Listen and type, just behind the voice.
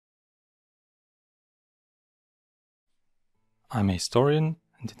I'm a historian,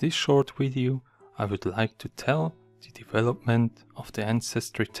 and in this short video I would like to tell the development of the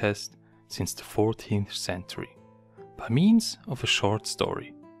ancestry test since the 14th century, by means of a short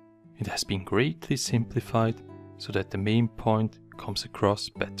story. It has been greatly simplified so that the main point comes across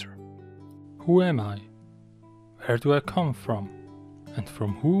better. Who am I? Where do I come from? And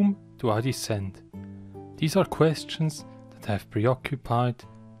from whom do I descend? These are questions that have preoccupied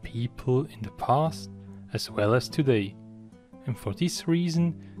people in the past as well as today, and for this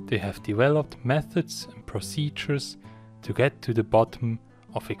reason they have developed methods and procedures to get to the bottom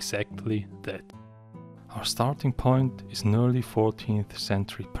of exactly that. Our starting point is an early 14th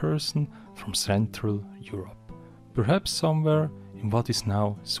century person from Central Europe, perhaps somewhere in what is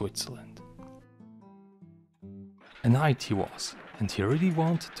now Switzerland. A knight he was, and he really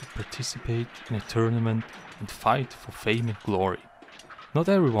wanted to participate in a tournament and fight for fame and glory. Not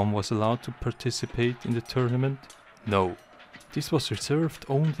everyone was allowed to participate in the tournament, no, this was reserved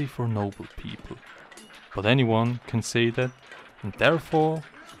only for noble people. But anyone can say that, and therefore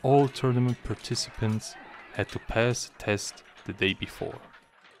all tournament participants had to pass a test the day before.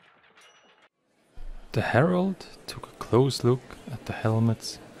 The herald took a close look at the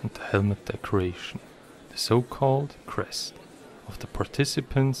helmets and the helmet decoration, the so-called crest, of the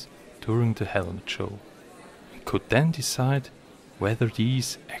participants during the helmet show, and could then decide whether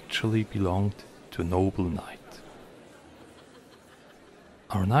these actually belonged to a noble knight.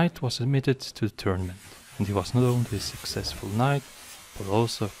 Our knight was admitted to the tournament, and he was not only a successful knight, but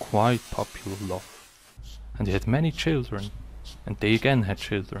also a quite popular lover. And he had many children, and they again had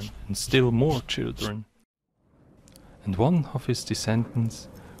children, and still more children. And one of his descendants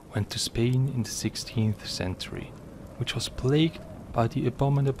went to Spain in the 16th century, which was plagued by the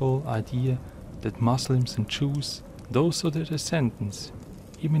abominable idea that Muslims and Jews, and also their descendants,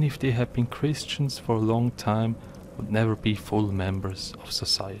 even if they had been Christians for a long time, would never be full members of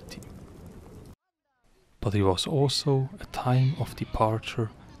society. But it was also a time of departure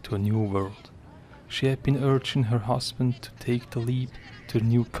to a new world. She had been urging her husband to take the leap to the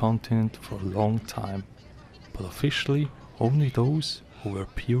new continent for a long time, but officially only those who were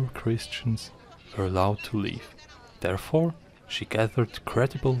pure Christians were allowed to leave. Therefore, she gathered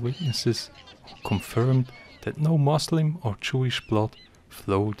credible witnesses who confirmed that no Muslim or Jewish blood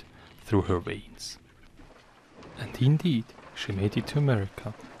flowed through her veins. And indeed, she made it to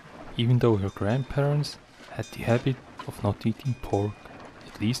America, even though her grandparents had the habit of not eating pork,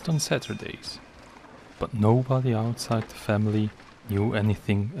 at least on Saturdays. But nobody outside the family knew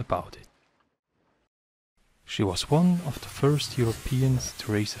anything about it. She was one of the first Europeans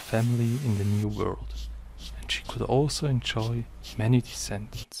to raise a family in the New World, and she could also enjoy many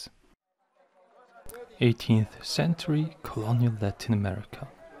descendants. 18th century colonial Latin America.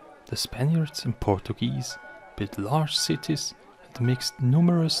 The Spaniards and Portuguese built large cities and mixed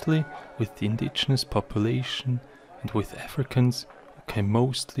numerously with the indigenous population and with Africans who came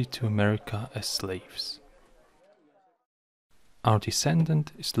mostly to America as slaves. Our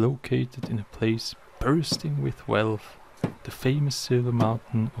descendant is located in a place bursting with wealth, the famous silver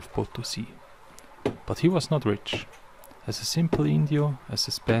mountain of Potosi. But he was not rich. As a simple Indio, as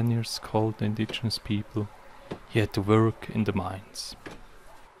the Spaniards called the indigenous people, he had to work in the mines.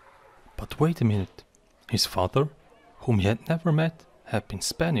 But wait a minute, his father, whom he had never met, had been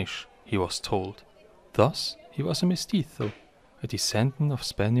Spanish, he was told. Thus he was a mestizo, a descendant of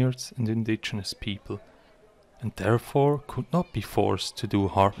Spaniards and indigenous people, and therefore could not be forced to do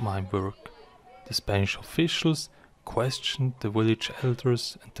hard mine work. The Spanish officials questioned the village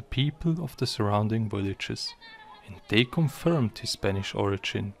elders and the people of the surrounding villages, and they confirmed his Spanish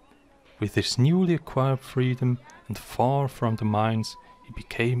origin. With his newly acquired freedom and far from the mines, he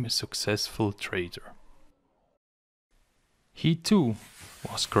became a successful trader. He too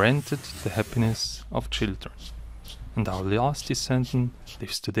was granted the happiness of children, and our last descendant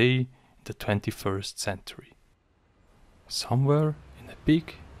lives today in the 21st century. Somewhere in a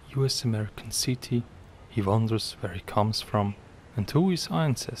big US American city, he wonders where he comes from and who his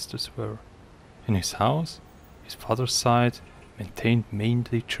ancestors were. In his house, his father's side maintained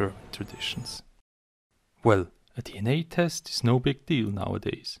mainly German traditions. Well, a DNA test is no big deal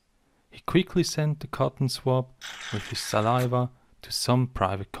nowadays. He quickly sent the cotton swab with his saliva to some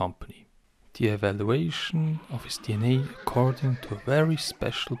private company. The evaluation of his DNA according to a very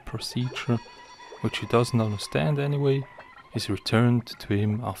special procedure, which he doesn't understand anyway, is returned to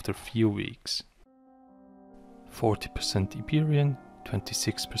him after a few weeks. 40% Iberian,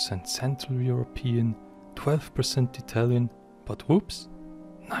 26% Central European, 12% Italian, but whoops,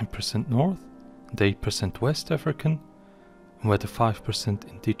 9% North and 8% West African, and where the 5%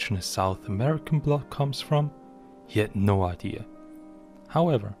 indigenous South American blood comes from, he had no idea.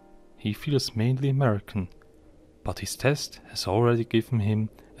 However, he feels mainly American, but his test has already given him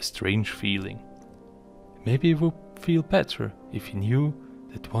a strange feeling. Maybe he would feel better if he knew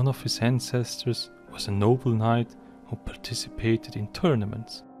that one of his ancestors was a noble knight who participated in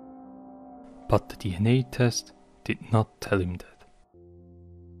tournaments. But the DNA test did not tell him that.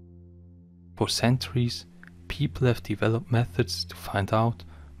 For centuries, people have developed methods to find out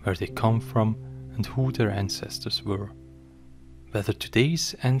where they come from and who their ancestors were. Whether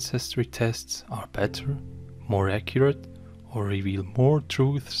today's ancestry tests are better, more accurate, or reveal more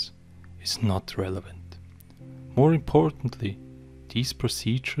truths is not relevant. More importantly, these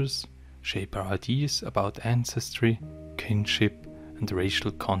procedures shape our ideas about ancestry, kinship, and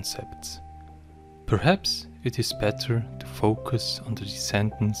racial concepts. Perhaps it is better to focus on the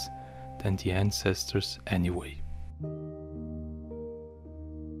descendants than the ancestors anyway.